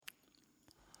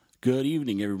Good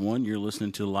evening, everyone. You're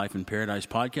listening to the Life in Paradise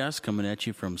podcast coming at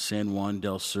you from San Juan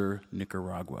del Sur,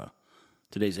 Nicaragua.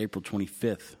 Today's April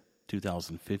 25th,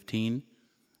 2015,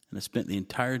 and I spent the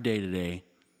entire day today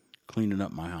cleaning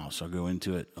up my house. I'll go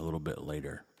into it a little bit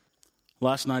later.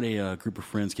 Last night, a group of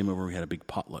friends came over. We had a big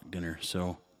potluck dinner,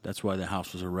 so that's why the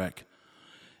house was a wreck.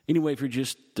 Anyway, if you're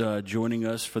just joining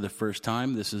us for the first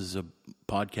time, this is a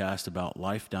podcast about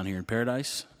life down here in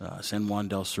Paradise, San Juan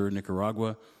del Sur,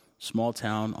 Nicaragua. Small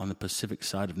town on the Pacific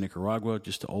side of Nicaragua,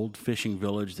 just an old fishing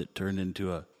village that turned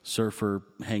into a surfer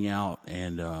hangout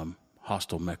and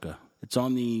hostel mecca. It's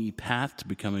on the path to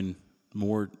becoming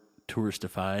more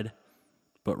touristified,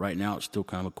 but right now it's still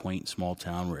kind of a quaint small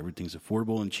town where everything's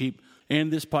affordable and cheap.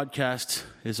 And this podcast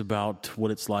is about what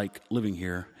it's like living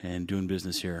here and doing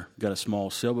business here. Got a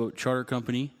small sailboat charter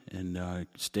company and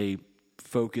stay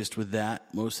focused with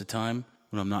that most of the time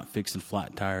when I'm not fixing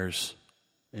flat tires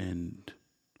and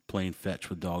playing fetch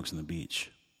with dogs on the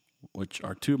beach, which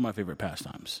are two of my favorite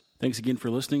pastimes. Thanks again for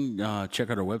listening. Check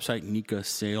out our website,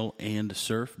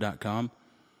 NikaSailAndSurf.com.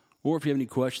 Or if you have any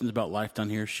questions about life down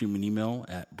here, shoot me an email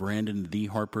at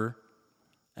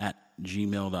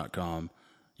BrandonTheHarper@gmail.com.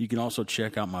 You can also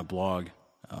check out my blog,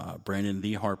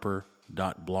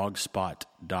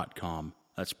 BrandonTheHarper.blogspot.com.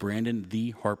 That's Brandon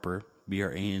The Harper,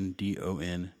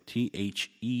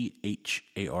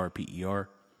 BrandonTheHarper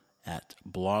at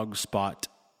blogspot.com.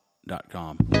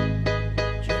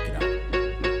 Check it out.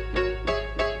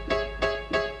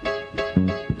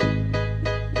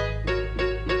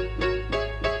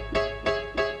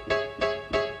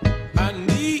 I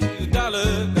need a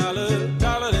dollar,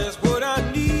 that's what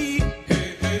I need.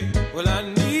 Hey, hey. Well,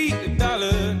 I need a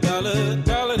dollar,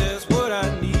 that's what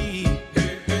I need.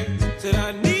 Hey, hey. Said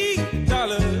I need a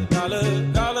dollar,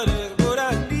 that's what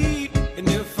I need. And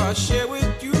if I share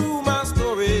with you my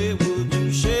story, would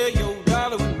you share your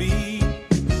dollar with me?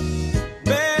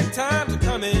 Bad times are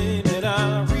coming and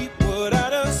I reap what I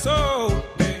done sowed.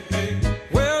 Hey, hey.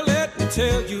 Well, let me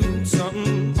tell you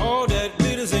something, all that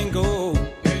glitters ain't gold.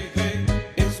 Hey, hey.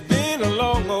 It's been a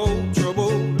long old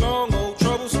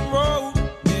troublesome road,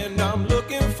 and I'm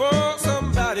looking for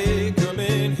somebody come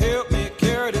and help me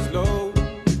carry this load.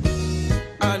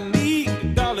 I need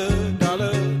a dollar,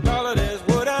 that's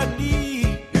what I need.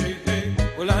 Hey, hey.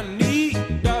 Well, I need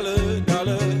a dollar,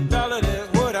 that's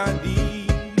what I need.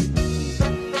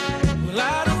 Well,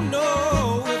 I don't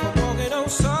know if I'm walking on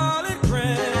solid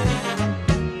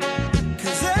ground,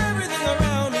 'cause everything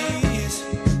around me is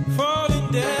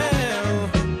falling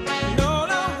down. And all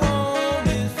I want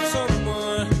is for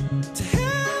someone to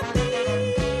help me.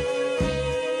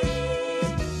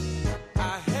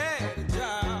 I had a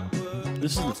job, but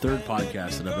This is the third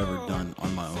podcast that I've ever done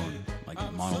on my own, like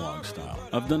monologue style.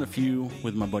 I've done a few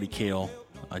with my buddy Kale.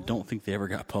 I don't think they ever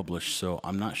got published, so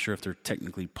I'm not sure if they're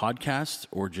technically podcasts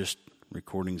or just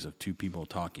recordings of two people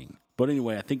talking. But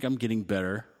anyway, I think I'm getting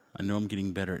better. I know I'm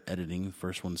getting better at editing. The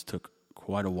first ones took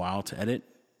quite a while to edit,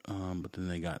 but then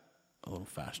they got a little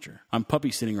faster. I'm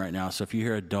puppy sitting right now, so if you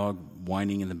hear a dog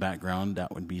whining in the background,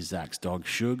 that would be Zach's dog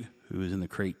Shug, who is in the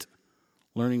crate,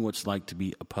 learning what it's like to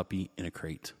be a puppy in a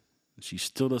crate. She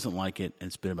still doesn't like it, and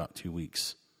it's been about 2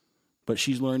 weeks. But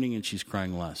she's learning and she's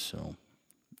crying less, so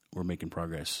we're making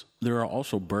progress. There are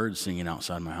also birds singing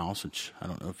outside my house, which I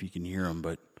don't know if you can hear them,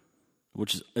 but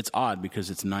it's odd because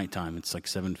it's nighttime. It's like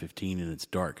 7:15 and it's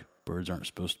dark. Birds aren't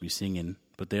supposed to be singing,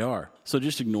 but they are. So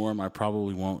just ignore them. I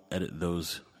probably won't edit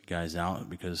those guys out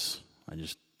because I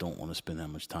just don't want to spend that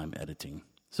much time editing.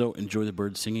 So enjoy the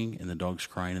birds singing and the dogs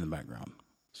crying in the background.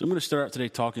 So I'm going to start out today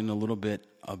talking a little bit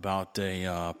about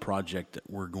a project that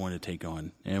we're going to take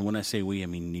on. And when I say we, I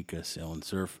mean Nika Sail and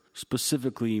Surf,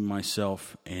 specifically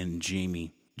myself and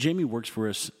Jamie. Jamie works for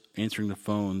us answering the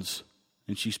phones,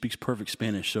 and she speaks perfect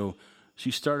Spanish. So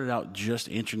she started out just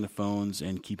answering the phones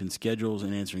and keeping schedules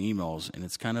and answering emails, and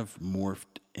it's kind of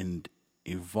morphed and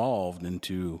evolved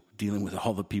into dealing with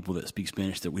all the people that speak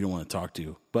Spanish that we don't want to talk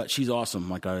to. But she's awesome.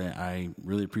 Like I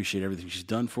really appreciate everything she's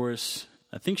done for us.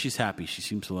 I think she's happy. She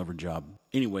seems to love her job.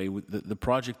 Anyway, the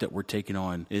project that we're taking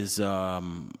on is,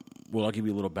 I'll give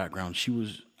you a little background. She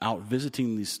was out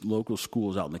visiting these local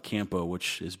schools out in the Campo,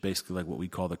 which is basically like what we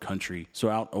call the country. So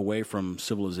out away from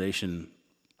civilization.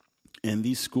 And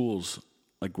these schools,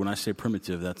 like when I say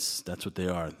primitive, that's what they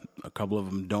are. A couple of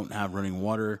them don't have running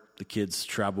water. The kids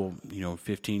travel,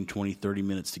 15, 20, 30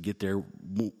 minutes to get there.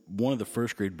 One of the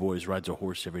first grade boys rides a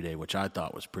horse every day, which I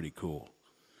thought was pretty cool.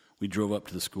 We drove up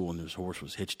to the school, and his horse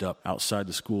was hitched up outside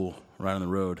the school right on the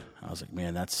road. I was like,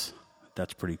 man, that's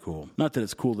pretty cool. Not that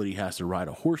it's cool that he has to ride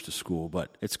a horse to school,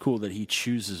 but it's cool that he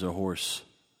chooses a horse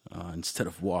instead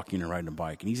of walking or riding a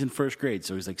bike. And he's in first grade,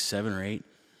 so he's like 7 or 8.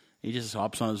 He just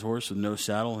hops on his horse with no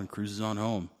saddle and cruises on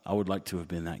home. I would like to have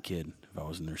been that kid if I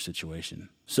was in their situation.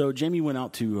 So Jamie went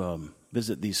out to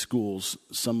visit these schools.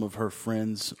 Some of her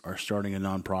friends are starting a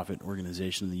nonprofit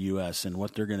organization in the U.S., and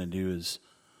what they're going to do is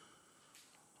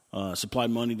supply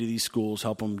money to these schools,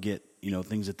 help them get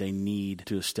things that they need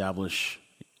to establish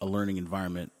a learning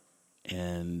environment,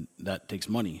 and that takes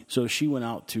money. So she went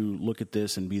out to look at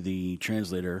this and be the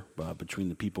translator between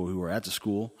the people who are at the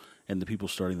school and the people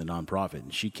starting the nonprofit.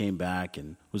 And she came back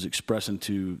and was expressing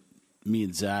to me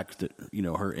and Zach that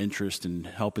her interest in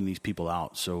helping these people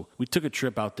out. So we took a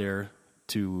trip out there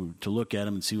to look at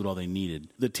them and see what all they needed.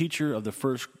 The teacher of the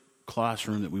first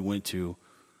classroom that we went to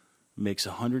makes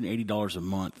 $180 a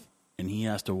month, and he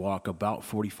has to walk about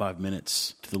 45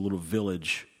 minutes to the little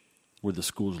village where the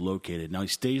school is located. Now, he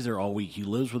stays there all week. He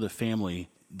lives with a family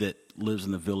that lives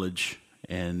in the village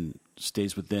and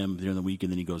stays with them during the week,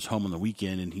 and then he goes home on the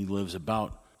weekend, and he lives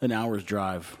about an hour's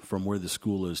drive from where the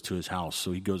school is to his house.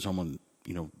 So he goes home on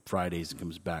Fridays and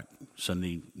comes back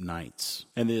Sunday nights.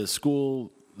 And the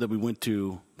school that we went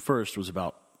to first was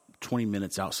about 20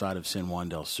 minutes outside of San Juan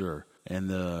del Sur. And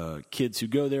the kids who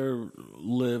go there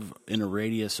live in a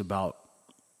radius about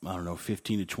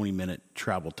 15 to 20 minute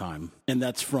travel time. And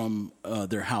that's from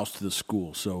their house to the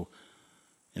school. So,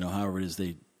 however it is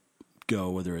they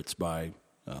go, whether it's by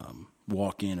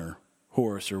walk-in or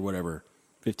horse or whatever,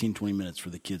 15, 20 minutes for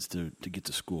the kids to get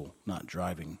to school, not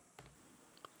driving.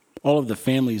 All of the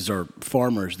families are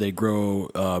farmers. They grow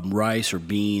rice or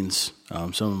beans. Some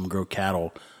of them grow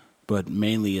cattle. But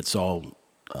mainly it's all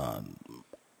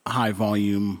high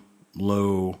volume,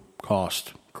 low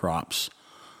cost crops.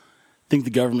 I think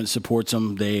the government supports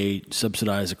them. They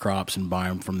subsidize the crops and buy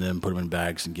them from them, put them in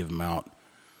bags and give them out.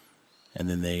 And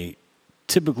then they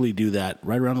typically do that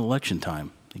right around election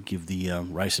time. They give the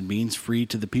rice and beans free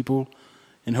to the people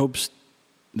in hopes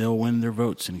they'll win their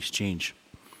votes in exchange.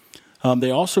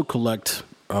 They also collect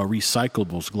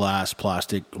recyclables, glass,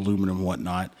 plastic, aluminum,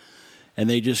 whatnot. And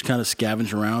they just kind of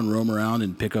scavenge around, roam around,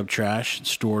 and pick up trash,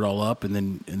 store it all up, and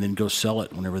then go sell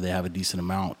it whenever they have a decent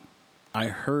amount. I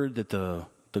heard that the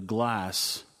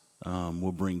glass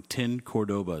will bring 10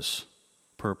 Cordobas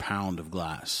per pound of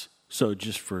glass. So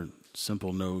just for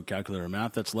simple no calculator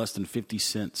math, that's less than 50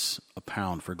 cents a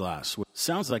pound for glass.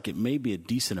 Sounds like it may be a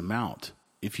decent amount.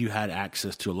 If you had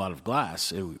access to a lot of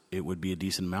glass, it would be a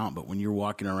decent amount. But when you're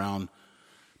walking around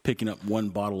picking up one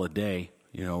bottle a day,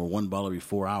 or one bottle every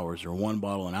 4 hours, or one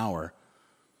bottle an hour,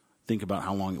 think about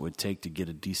how long it would take to get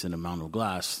a decent amount of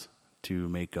glass to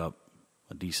make up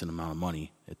a decent amount of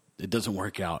money. It doesn't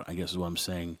work out, I guess is what I'm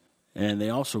saying. And they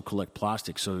also collect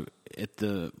plastic. So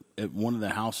at one of the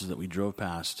houses that we drove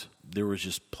past, there was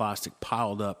just plastic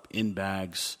piled up in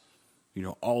bags,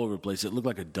 all over the place. It looked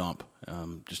like a dump,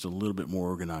 just a little bit more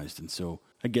organized. And so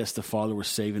I guess the father was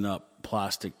saving up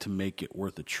plastic to make it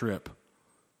worth a trip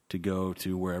to go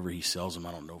to wherever he sells them.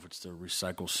 I don't know if it's the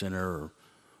recycle center or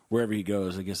wherever he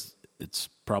goes. I guess it's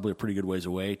probably a pretty good ways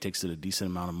away. It takes it a decent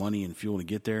amount of money and fuel to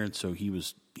get there. And so he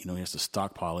was, he has to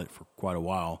stockpile it for quite a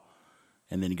while,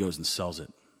 and then he goes and sells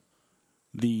it.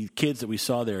 The kids that we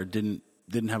saw there didn't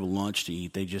have a lunch to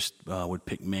eat. They just would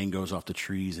pick mangoes off the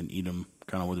trees and eat them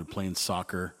kind of where they're playing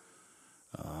soccer.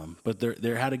 But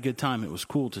they had a good time. It was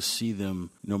cool to see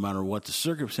them, no matter what the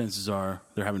circumstances are,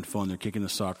 they're having fun. They're kicking the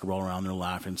soccer ball around. They're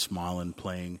laughing, smiling,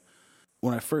 playing.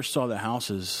 When I first saw the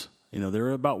houses, they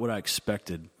were about what I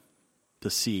expected to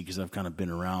see because I've kind of been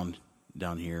around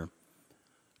down here.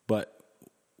 But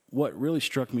what really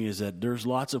struck me is that there's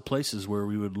lots of places where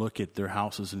we would look at their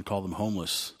houses and call them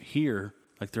homeless. Here,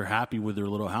 like they're happy with their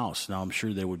little house. Now, I'm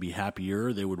sure they would be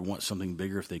happier. They would want something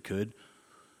bigger if they could.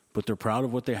 But they're proud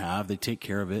of what they have. They take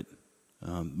care of it.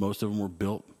 Most of them were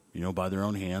built, by their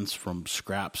own hands from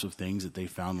scraps of things that they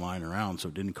found lying around, so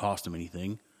it didn't cost them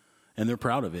anything. And they're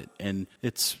proud of it. And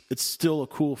it's still a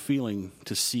cool feeling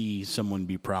to see someone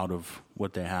be proud of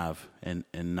what they have and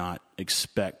not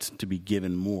expect to be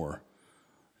given more.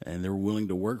 And they're willing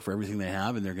to work for everything they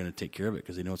have, and they're going to take care of it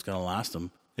because they know it's going to last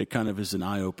them. It kind of is an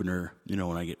eye-opener,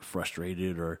 when I get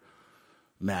frustrated or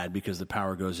mad because the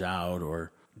power goes out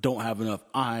or don't have enough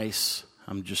ice.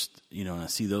 I'm just, and I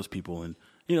see those people, and,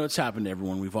 it's happened to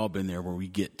everyone. We've all been there where we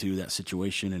get to that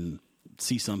situation and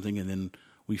see something, and then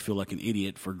we feel like an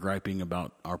idiot for griping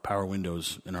about our power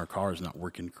windows in our cars not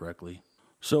working correctly.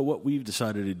 So what we've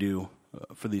decided to do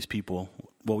for these people,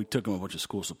 well, we took them a bunch of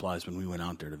school supplies when we went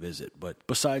out there to visit. But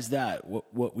besides that,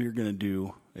 what we're going to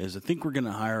do is I think we're going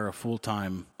to hire a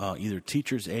full-time either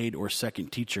teacher's aide or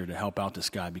second teacher to help out this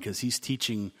guy because he's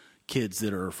teaching kids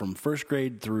that are from first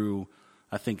grade through,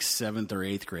 I think, 7th or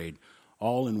 8th grade,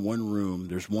 all in one room.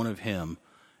 There's one of him,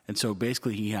 And so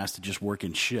basically he has to just work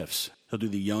in shifts. He'll do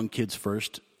the young kids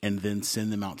first and then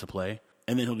send them out to play.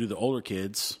 And then he'll do the older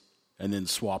kids and then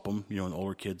swap them. You know, when the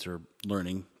older kids are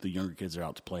learning, the younger kids are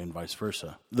out to play and vice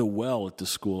versa. The well at the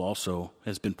school also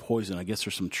has been poisoned. I guess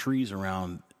there's some trees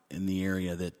around in the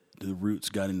area that the roots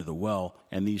got into the well.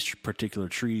 And these particular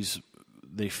trees,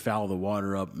 they foul the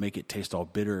water up, make it taste all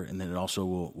bitter, and then it also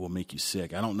will make you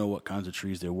sick. I don't know what kinds of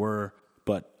trees they were,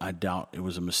 but I doubt it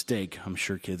was a mistake. I'm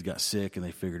sure kids got sick and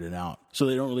they figured it out. So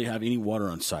they don't really have any water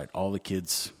on site. All the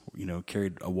kids,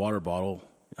 carried a water bottle,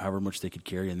 however much they could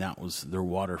carry, and that was their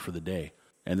water for the day.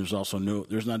 And there's also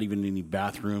there's not even any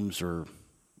bathrooms or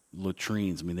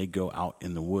latrines. I mean, they go out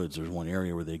in the woods. There's one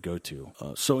area where they go to.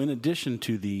 So in addition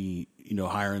to the,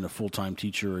 hiring a full-time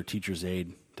teacher or teacher's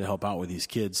aide to help out with these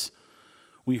kids,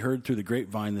 we heard through the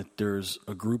grapevine that there's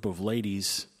a group of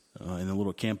ladies in the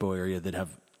little Campo area that have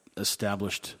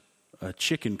established a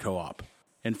chicken co-op.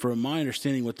 And from my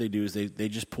understanding, what they do is they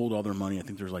just pulled all their money. I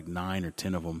think there's like 9 or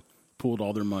 10 of them. Pulled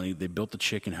all their money. They built the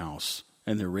chicken house,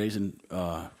 and they're raising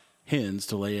hens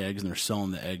to lay eggs, and they're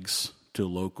selling the eggs to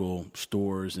local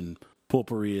stores and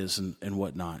pulperias and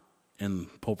whatnot. And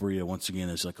pulperia, once again,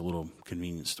 is like a little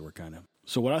convenience store kind of.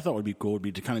 So what I thought would be cool would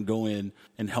be to kind of go in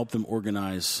and help them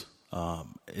organize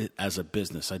it as a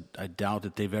business. I doubt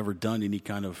that they've ever done any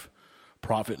kind of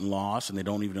profit and loss, and they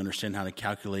don't even understand how to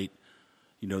calculate,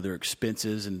 their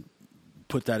expenses and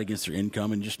put that against their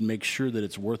income and just make sure that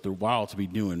it's worth their while to be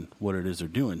doing what it is they're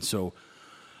doing. So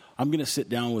I'm going to sit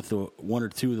down with one or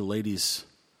two of the ladies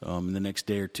in the next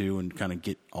day or two and kind of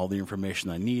get all the information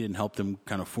I need and help them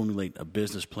kind of formulate a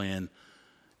business plan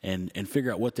and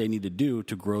figure out what they need to do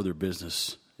to grow their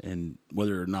business and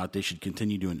whether or not they should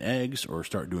continue doing eggs or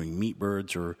start doing meat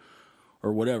birds or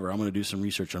whatever. I'm going to do some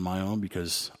research on my own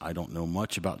because I don't know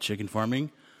much about chicken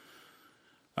farming.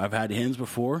 I've had hens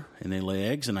before, and they lay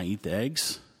eggs, and I eat the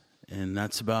eggs, and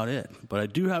that's about it. But I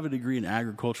do have a degree in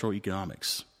agricultural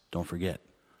economics, don't forget.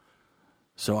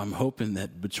 So I'm hoping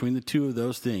that between the two of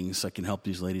those things, I can help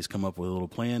these ladies come up with a little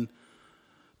plan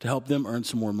to help them earn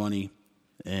some more money,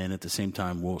 and at the same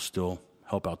time, we'll still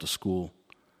help out the school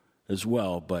as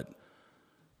well. But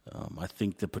I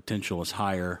think the potential is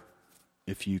higher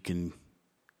if you can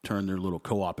turn their little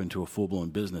co-op into a full-blown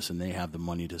business and they have the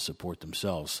money to support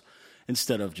themselves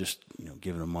instead of just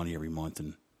giving them money every month,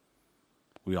 and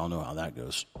we all know how that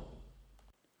goes.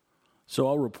 So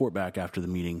I'll report back after the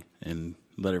meeting and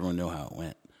let everyone know how it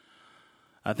went.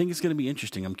 I think it's going to be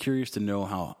interesting. I'm curious to know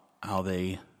how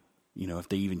they, if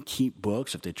they even keep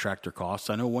books, if they track their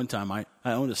costs. I know one time I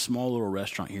owned a small little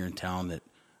restaurant here in town that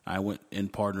I went in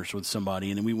partners with somebody,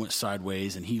 and then we went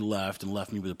sideways, and he left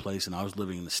me with a place, and I was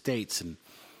living in the States, and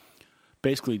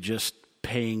basically just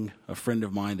paying a friend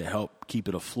of mine to help keep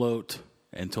it afloat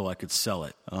until I could sell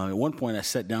it. At one point, I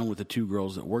sat down with the 2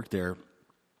 girls that worked there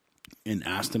and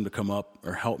asked them to come up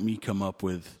or help me come up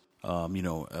with,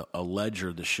 a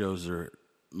ledger that shows their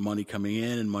money coming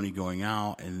in and money going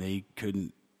out, and they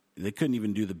couldn't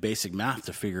even do the basic math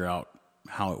to figure out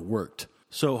how it worked.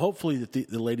 So hopefully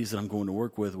the ladies that I'm going to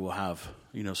work with will have,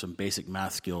 some basic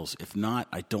math skills. If not,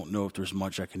 I don't know if there's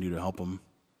much I can do to help them.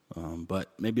 But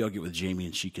maybe I'll get with Jamie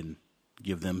and she can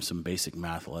give them some basic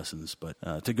math lessons.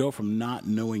 But to go from not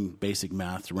knowing basic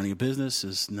math to running a business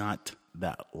is not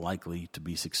that likely to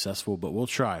be successful. But we'll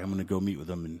try. I'm going to go meet with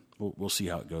them and we'll see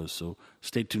how it goes. So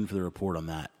stay tuned for the report on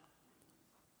that.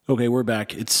 Okay, we're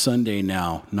back. It's Sunday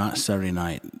now, not Saturday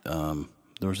night.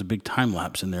 There was a big time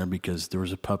lapse in there because there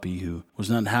was a puppy who was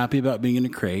not happy about being in a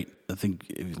crate. I think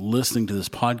if listening to this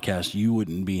podcast, you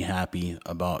wouldn't be happy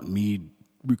about me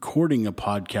recording a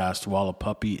podcast while a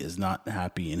puppy is not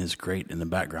happy in his crate in the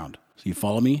background. So you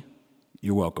follow me?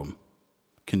 You're welcome.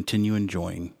 Continue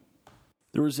enjoying.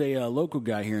 There was a local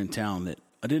guy here in town that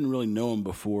I didn't really know him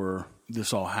before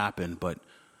this all happened, but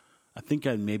I think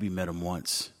I'd maybe met him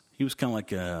once. He was kind of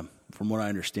like, from what I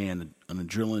understand, an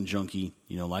adrenaline junkie,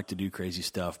 liked to do crazy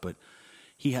stuff, but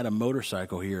he had a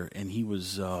motorcycle here, and he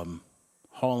was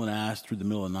hauling ass through the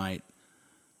middle of the night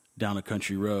down a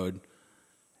country road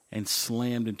and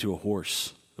slammed into a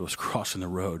horse that was crossing the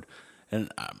road.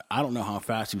 And I don't know how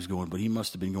fast he was going, but he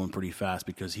must have been going pretty fast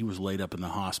because he was laid up in the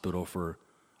hospital for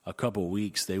a couple of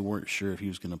weeks. They weren't sure if he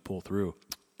was going to pull through.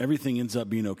 Everything ends up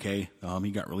being okay.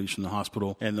 He got released from the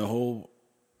hospital, and the whole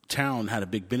town had a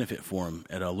big benefit for him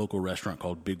at a local restaurant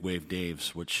called Big Wave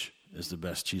Dave's, which is the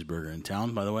best cheeseburger in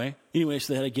town, by the way. Anyway,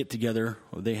 so they had a get-together.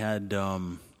 They had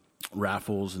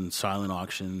raffles and silent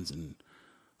auctions and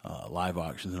live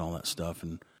auctions and all that stuff,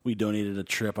 and we donated a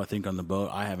trip, I think, on the boat.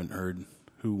 I haven't heard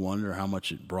who won or how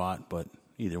much it brought, but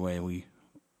either way, we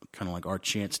kind of like our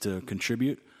chance to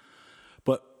contribute.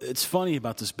 But it's funny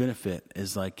about this benefit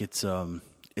is like it's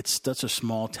such a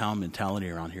small town mentality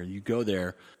around here. You go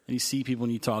there and you see people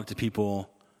and you talk to people,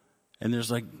 and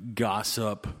there's like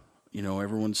gossip,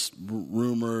 everyone's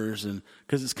rumors, and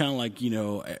because it's kind of like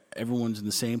everyone's in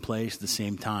the same place at the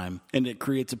same time, and it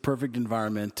creates a perfect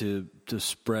environment to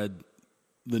spread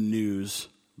the news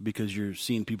because you're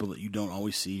seeing people that you don't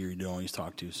always see or you don't always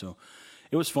talk to. So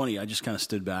it was funny. I just kind of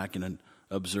stood back and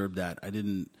observed that. I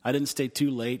didn't stay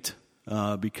too late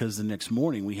because the next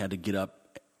morning we had to get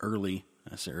up early.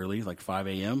 I say early, like 5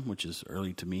 a.m., which is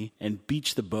early to me, and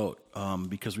beach the boat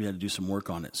because we had to do some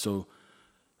work on it. So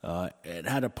it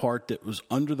had a part that was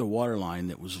under the water line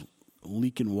that was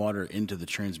leaking water into the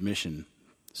transmission.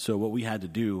 So what we had to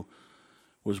do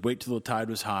was wait till the tide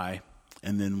was high,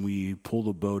 and then we pull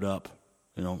the boat up,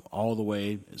 all the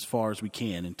way as far as we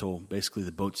can until basically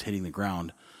the boat's hitting the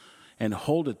ground, and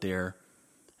hold it there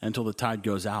until the tide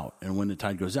goes out. And when the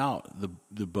tide goes out,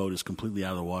 the boat is completely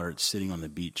out of the water. It's sitting on the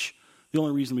beach. The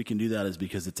only reason we can do that is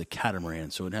because it's a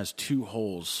catamaran, so it has 2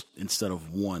 holes instead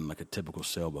of 1 like a typical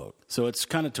sailboat. So it's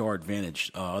kind of to our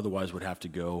advantage. Otherwise, we'd have to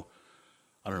go,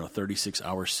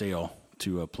 36-hour sail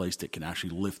to a place that can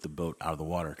actually lift the boat out of the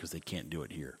water because they can't do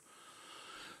it here.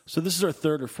 So this is our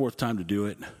 3rd or 4th time to do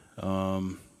it.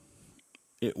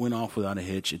 It went off without a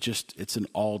hitch. It's an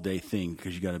all-day thing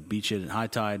because you got to beach it at high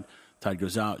tide. Tide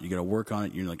goes out, you got to work on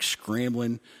it. You're like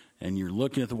scrambling, and you're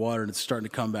looking at the water, and it's starting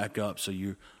to come back up. So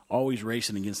you're always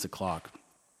racing against the clock.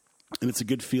 And it's a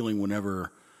good feeling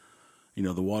whenever,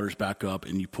 the water's back up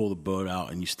and you pull the boat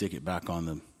out and you stick it back on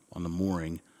the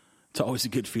mooring. It's always a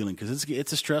good feeling because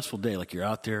it's a stressful day. Like you're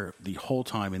out there the whole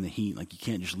time in the heat. Like you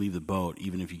can't just leave the boat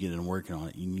even if you get in working on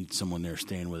it. You need someone there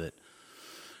staying with it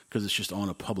because it's just on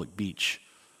a public beach.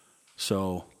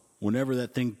 So whenever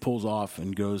that thing pulls off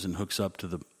and goes and hooks up to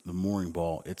the mooring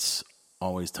ball, it's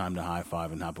always time to high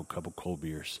five and have a couple cold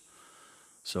beers.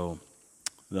 So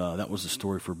that was the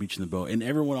story for beaching the boat. And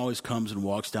everyone always comes and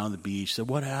walks down the beach, said,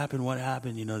 what happened?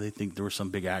 They think there was some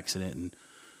big accident. And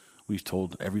we've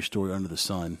told every story under the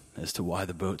sun as to why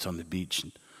the boat's on the beach.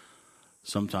 And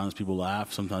sometimes people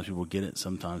laugh, sometimes people get it,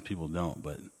 sometimes people don't.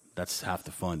 But that's half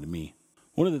the fun to me.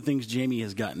 One of the things Jamie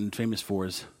has gotten famous for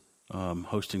is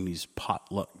hosting these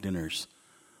potluck dinners.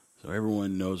 So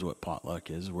everyone knows what potluck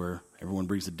is, where everyone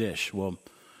brings a dish. Well,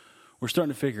 we're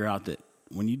starting to figure out that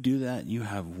when you do that, you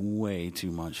have way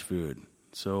too much food.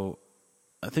 So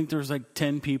I think there's like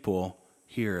 10 people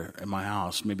here at my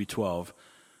house, maybe 12.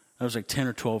 There was like 10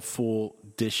 or 12 full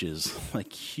dishes,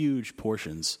 like huge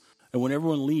portions. And when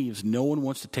everyone leaves, no one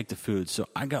wants to take the food. So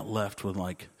I got left with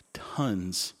like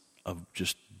tons of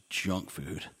just junk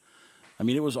food. I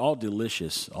mean, it was all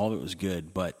delicious. All of it was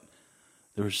good, but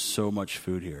there was so much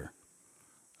food here.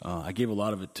 I gave a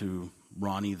lot of it to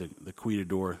Ronnie, the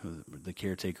cuidador, the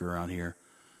caretaker around here.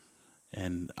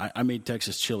 And I made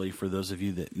Texas chili. For those of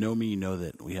you that know me, you know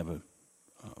that we have a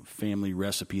family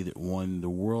recipe that won the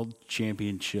World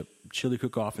Championship Chili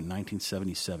Cook-Off in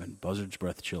 1977, Buzzard's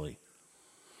Breath chili.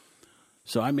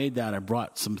 So I made that. I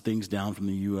brought some things down from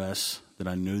the U.S. that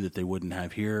I knew that they wouldn't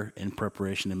have here in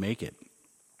preparation to make it.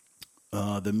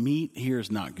 The meat here is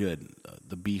not good.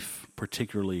 The beef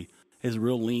particularly is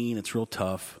real lean. It's real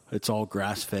tough. It's all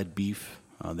grass-fed beef.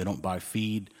 They don't buy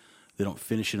feed. They don't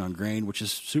finish it on grain, which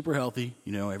is super healthy.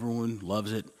 Everyone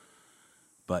loves it.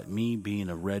 But me being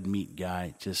a red meat guy,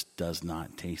 it just does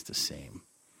not taste the same.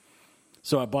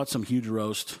 So I bought some huge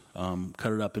roast,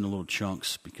 cut it up into little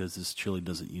chunks because this chili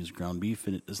doesn't use ground beef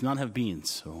and it does not have beans.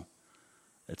 So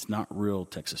it's not real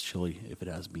Texas chili if it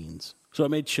has beans. So I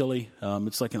made chili.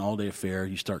 It's like an all-day affair.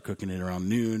 You start cooking it around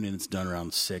noon and it's done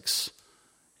around 6.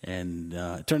 And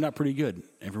it turned out pretty good.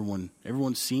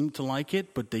 Everyone seemed to like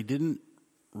it, but they didn't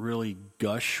really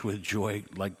gush with joy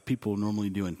like people normally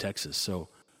do in Texas. So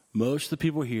most of the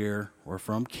people here were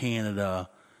from Canada,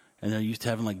 and they're used to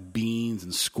having like beans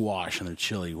and squash in their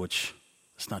chili, which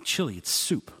it's not chili, it's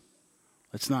soup.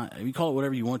 It's not, you call it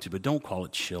whatever you want to, but don't call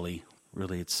it chili.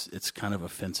 Really, it's kind of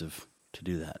offensive to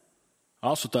do that. I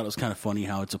also thought it was kind of funny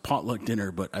how it's a potluck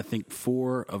dinner, but I think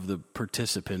 4 of the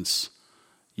participants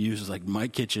used like my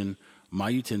kitchen, my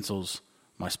utensils,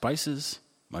 my spices,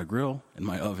 my grill, and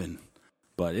my oven.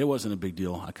 But it wasn't a big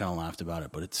deal. I kind of laughed about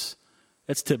it, but it's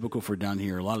typical for down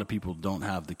here. A lot of people don't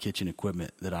have the kitchen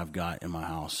equipment that I've got in my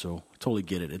house, so I totally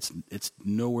get it. It's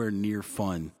nowhere near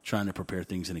fun trying to prepare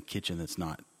things in a kitchen that's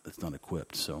not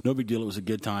equipped. So no big deal. It was a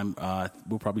good time.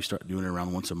 We'll probably start doing it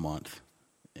around once a month,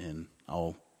 and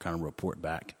I'll kind of report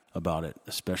back about it,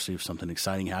 especially if something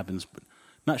exciting happens. But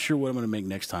not sure what I'm going to make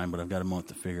next time, but I've got a month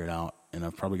to figure it out, and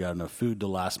I've probably got enough food to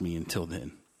last me until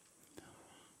then.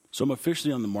 So I'm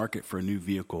officially on the market for a new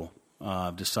vehicle.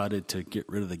 I've decided to get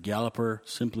rid of the Galloper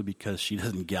simply because she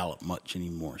doesn't gallop much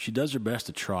anymore. She does her best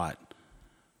to trot,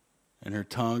 and her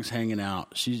tongue's hanging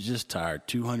out. She's just tired.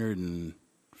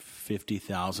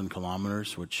 250,000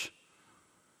 kilometers, which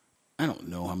I don't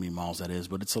know how many miles that is,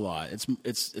 but it's a lot. It's a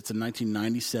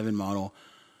 1997 model,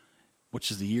 which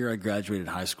is the year I graduated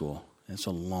high school. It's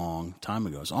a long time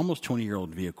ago. It's almost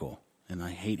 20-year-old vehicle. And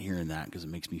I hate hearing that because it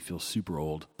makes me feel super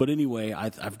old. But anyway,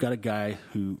 I've got a guy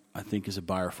who I think is a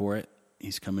buyer for it.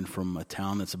 He's coming from a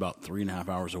town that's about 3.5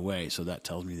 hours away. So that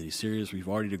tells me that he's serious. We've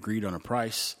already agreed on a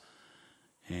price.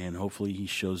 And hopefully he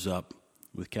shows up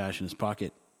with cash in his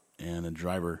pocket and a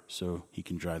driver so he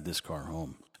can drive this car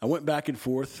home. I went back and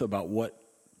forth about what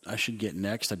I should get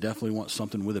next. I definitely want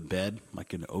something with a bed,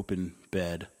 like an open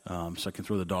bed, so I can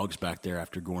throw the dogs back there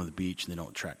after going to the beach and they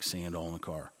don't track sand all in the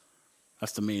car.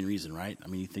 That's the main reason, right? I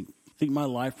mean, you think my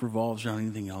life revolves around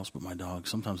anything else but my dog?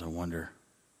 Sometimes I wonder,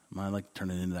 am I like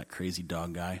turning into that crazy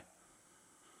dog guy?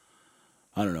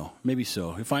 I don't know. Maybe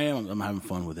so. If I am, I'm having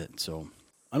fun with it. So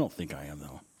I don't think I am,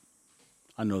 though.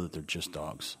 I know that they're just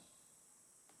dogs.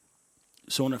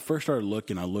 So when I first started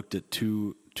looking, I looked at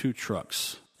two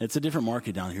trucks. It's a different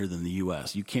market down here than the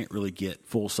U.S. You can't really get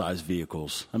full-size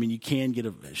vehicles. I mean, you can get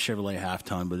a Chevrolet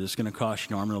half-ton, but it's going to cost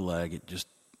you an arm and a leg. It just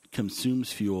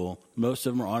consumes fuel. Most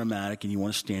of them are automatic, and you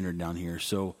want a standard down here.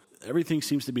 So everything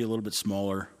seems to be a little bit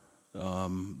smaller.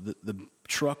 The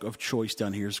truck of choice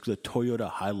down here is the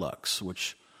Toyota Hilux,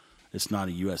 which is not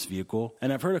a U.S. vehicle.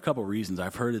 And I've heard a couple of reasons.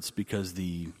 I've heard it's because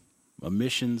the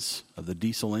emissions of the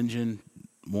diesel engine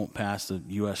won't pass the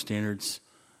U.S. standards.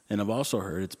 And I've also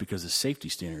heard it's because the safety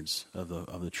standards of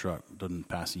the truck doesn't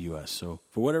pass the U.S. So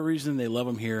for whatever reason, they love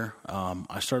them here.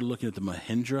 I started looking at the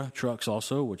Mahindra trucks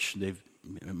also, which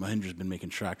Mahindra's been making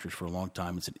tractors for a long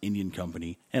time. It's an Indian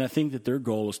company. And I think that their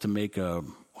goal is to make a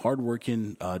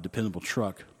hardworking, dependable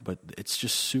truck, but it's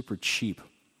just super cheap.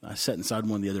 I sat inside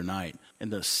one the other night,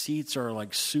 and the seats are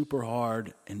like super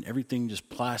hard and everything just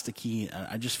plasticky.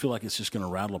 I just feel like it's just going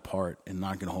to rattle apart and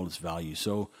not going to hold its value.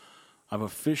 So I've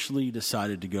officially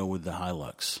decided to go with the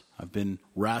Hilux. I've been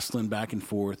wrestling back and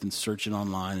forth and searching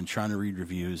online and trying to read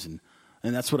reviews, and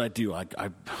that's what I do. I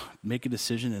make a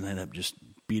decision and end up just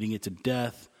beating it to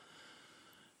death.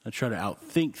 I try to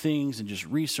outthink things and just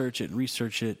research it,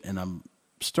 and I'm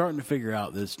starting to figure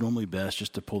out that it's normally best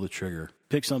just to pull the trigger,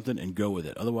 pick something, and go with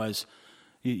it. Otherwise,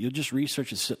 you'll just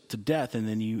research it to death, and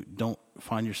then you don't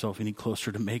find yourself any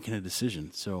closer to making a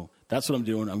decision. So that's what I'm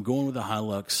doing. I'm going with the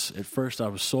Hilux. At first, I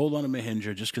was sold on a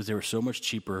Mahindra just because they were so much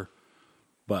cheaper,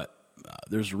 but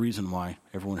there's a reason why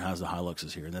everyone has the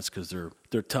Hiluxes here, and that's because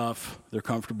they're tough, they're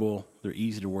comfortable, they're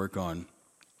easy to work on.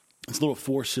 It's a little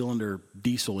 4-cylinder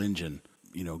diesel engine,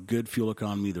 good fuel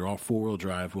economy. They're all 4-wheel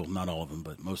drive. Well, not all of them,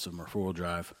 but most of them are 4-wheel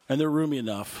drive. And they're roomy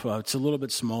enough. It's a little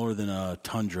bit smaller than a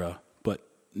Tundra, but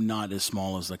not as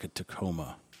small as like a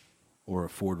Tacoma or a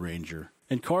Ford Ranger.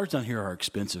 And cars down here are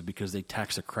expensive because they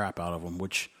tax the crap out of them,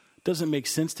 which doesn't make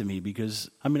sense to me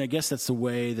because, I guess that's the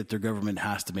way that their government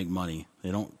has to make money.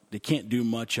 They can't do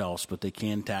much else, but they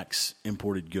can tax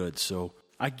imported goods. So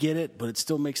I get it, but it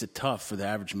still makes it tough for the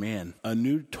average man. A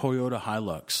new Toyota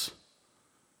Hilux,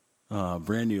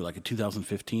 brand new, like a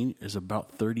 2015, is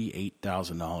about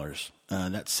 $38,000.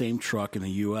 That same truck in the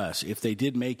U.S., if they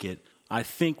did make it, I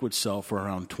think would sell for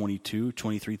around $22,000,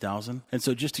 $23,000. And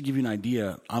so just to give you an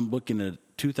idea, I'm looking at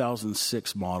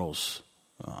 2006 models,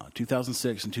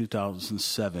 2006 and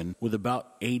 2007, with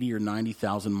about 80 or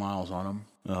 90,000 miles on them.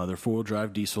 They're 4-wheel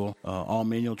drive diesel, all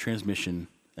manual transmission.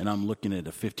 And I'm looking at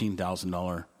a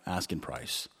 $15,000 asking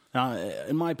price. Now,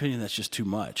 in my opinion, that's just too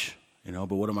much, but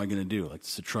what am I going to do? Like,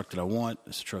 it's the truck that I want.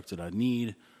 It's the truck that I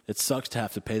need. It sucks to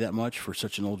have to pay that much for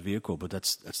such an old vehicle, but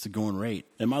that's the going rate.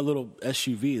 And my little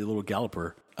SUV, the little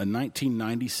Galloper, a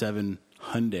 1997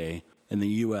 Hyundai in the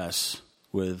U.S.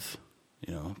 with,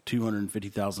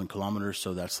 250,000 kilometers,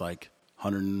 so that's like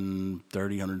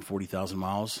 130, 140,000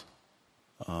 miles,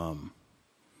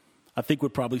 I think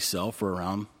would probably sell for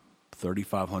around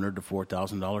 $3,500 to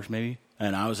 $4,000 maybe.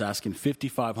 And I was asking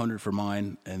 $5,500 for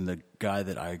mine, and the guy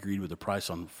that I agreed with the price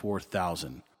on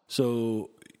 $4,000. So,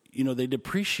 they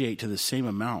depreciate to the same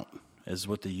amount as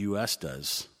what the U.S.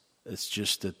 does. It's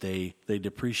just that they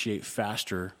depreciate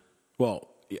faster. Well,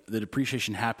 the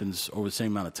depreciation happens over the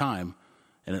same amount of time,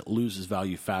 and it loses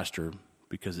value faster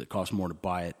because it costs more to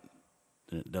buy it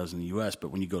than it does in the U.S. But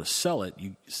when you go to sell it,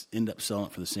 you end up selling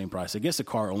it for the same price. I guess the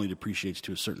car only depreciates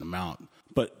to a certain amount,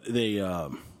 but they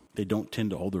don't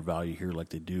tend to hold their value here like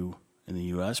they do in the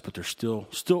U.S. But they're still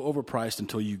overpriced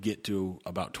until you get to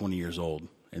about 20 years old,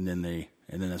 and then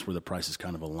that's where the prices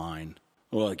kind of align.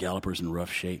 Well, the Galloper's in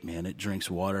rough shape, man. It drinks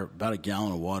water, about a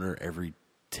gallon of water every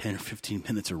 10 or 15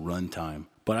 minutes of run time.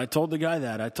 But I told the guy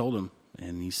that. I told him,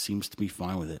 and he seems to be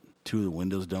fine with it. 2 of the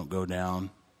windows don't go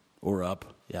down or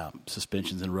up. Yeah,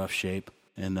 suspension's in rough shape.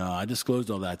 And I disclosed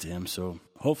all that to him, so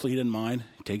hopefully he didn't mind.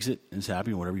 He takes it and is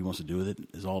happy, and whatever he wants to do with it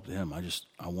is all up to him.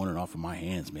 I want it off of my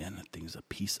hands, man. That thing's a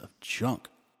piece of junk.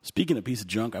 Speaking of piece of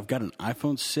junk, I've got an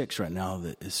iPhone 6 right now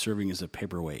that is serving as a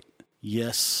paperweight.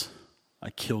 Yes, I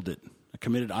killed it. I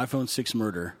committed iPhone 6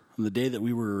 murder. On the day that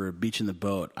we were beaching the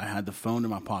boat, I had the phone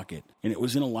in my pocket, and it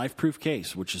was in a life-proof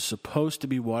case, which is supposed to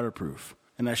be waterproof.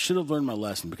 And I should have learned my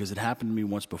lesson because it happened to me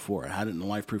once before. I had it in a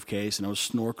life-proof case, and I was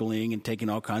snorkeling and taking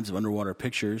all kinds of underwater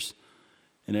pictures,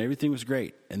 and everything was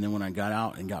great. And then when I got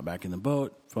out and got back in the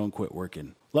boat, phone quit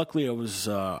working. Luckily, I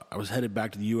was headed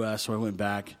back to the U.S., so I went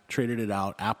back, traded it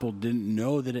out. Apple didn't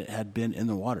know that it had been in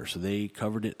the water, so they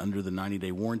covered it under the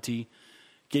 90-day warranty,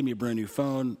 gave me a brand new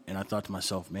phone, and I thought to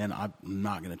myself, man, I'm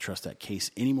not going to trust that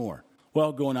case anymore.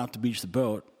 Well, going out to beach the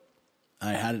boat,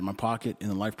 I had it in my pocket in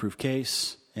the life-proof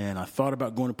case, and I thought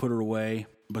about going to put it away,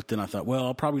 but then I thought, well,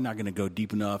 I'm probably not going to go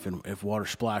deep enough, and if water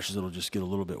splashes, it'll just get a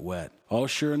little bit wet. Oh,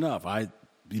 sure enough, I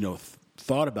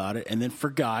thought about it and then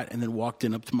forgot and then walked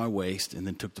in up to my waist and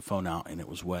then took the phone out, and it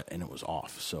was wet and it was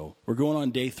off. So we're going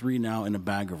on day 3 now in a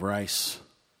bag of rice,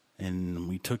 and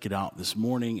we took it out this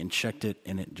morning and checked it,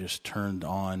 and it just turned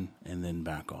on and then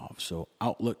back off. So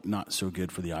outlook not so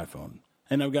good for the iPhone.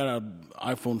 And I've got an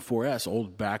iPhone 4S,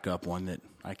 old backup one that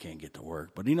I can't get to work.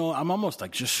 But, I'm almost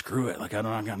like, just screw it. Like,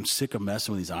 I'm sick of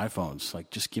messing with these iPhones.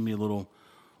 Like, just give me a little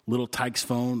Tykes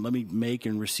phone. Let me make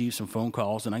and receive some phone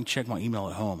calls, and I can check my email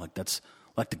at home. Like, that's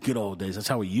like the good old days. That's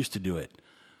how we used to do it,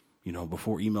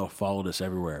 before email followed us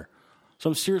everywhere.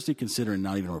 So I'm seriously considering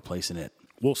not even replacing it.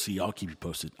 We'll see. I'll keep you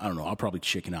posted. I don't know. I'll probably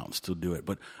chicken out and still do it.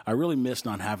 But I really miss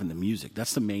not having the music.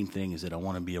 That's the main thing, is that I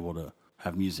want to be able to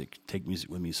have music, take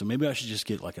music with me. So maybe I should just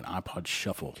get like an iPod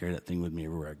Shuffle, carry that thing with me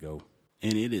everywhere I go.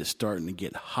 And it is starting to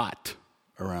get hot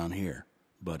around here,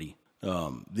 buddy.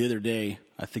 The other day,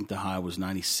 I think the high was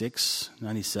 96,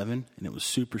 97, and it was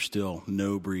super still,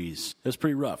 no breeze. It was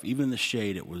pretty rough. Even in the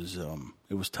shade, it was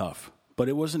tough. But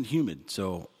it wasn't humid,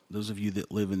 so those of you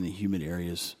that live in the humid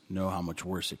areas know how much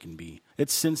worse it can be.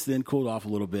 It's since then cooled off a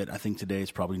little bit. I think today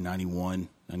it's probably 91,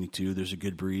 92. There's a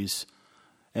good breeze.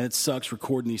 And it sucks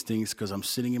recording these things because I'm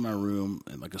sitting in my room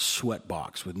in like a sweat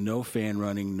box with no fan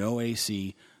running, no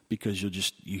AC, because you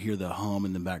hear the hum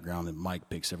in the background that Mike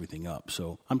picks everything up.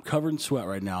 So I'm covered in sweat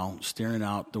right now, staring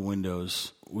out the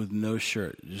windows with no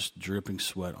shirt, just dripping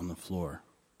sweat on the floor.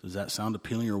 Does that sound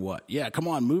appealing or what? Yeah, come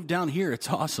on, move down here. It's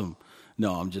awesome.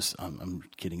 No, I'm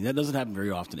kidding. That doesn't happen very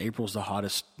often. April's the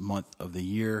hottest month of the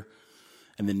year.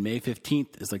 And then May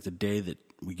 15th is like the day that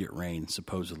we get rain,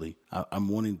 supposedly. I'm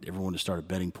wanting everyone to start a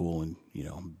betting pool and,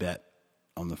 bet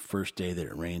on the first day that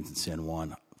it rains in San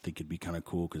Juan. I think it'd be kind of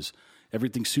cool because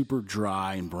everything's super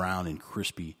dry and brown and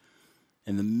crispy.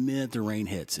 And the minute the rain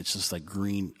hits, it's just like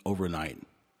green overnight.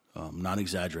 Not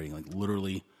exaggerating. Like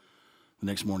literally the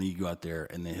next morning you go out there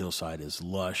and the hillside is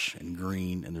lush and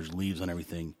green and there's leaves on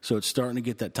everything. So it's starting to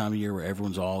get that time of year where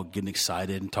everyone's all getting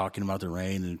excited and talking about the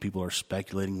rain, and people are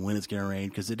speculating when it's going to rain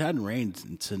because it hadn't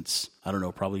rained since, I don't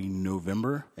know, probably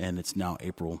November, and it's now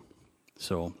April.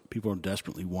 So people are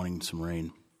desperately wanting some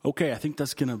rain. Okay, I think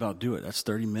that's going to about do it. That's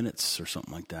 30 minutes or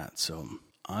something like that. So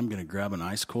I'm going to grab an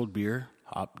ice cold beer,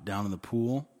 hop down in the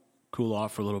pool, cool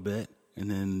off for a little bit, and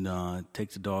then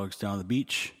take the dogs down to the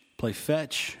beach, play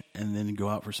fetch, and then go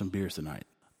out for some beers tonight.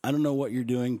 I don't know what you're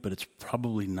doing, but it's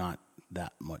probably not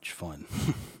that much fun.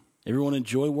 Everyone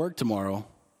enjoy work tomorrow.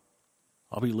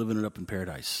 I'll be living it up in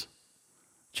paradise.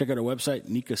 Check out our website,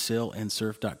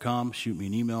 nikasailandsurf.com. Shoot me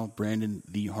an email,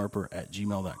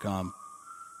 brandontheharper@gmail.com.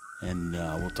 And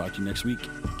we'll talk to you next week.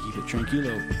 Keep it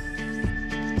tranquilo.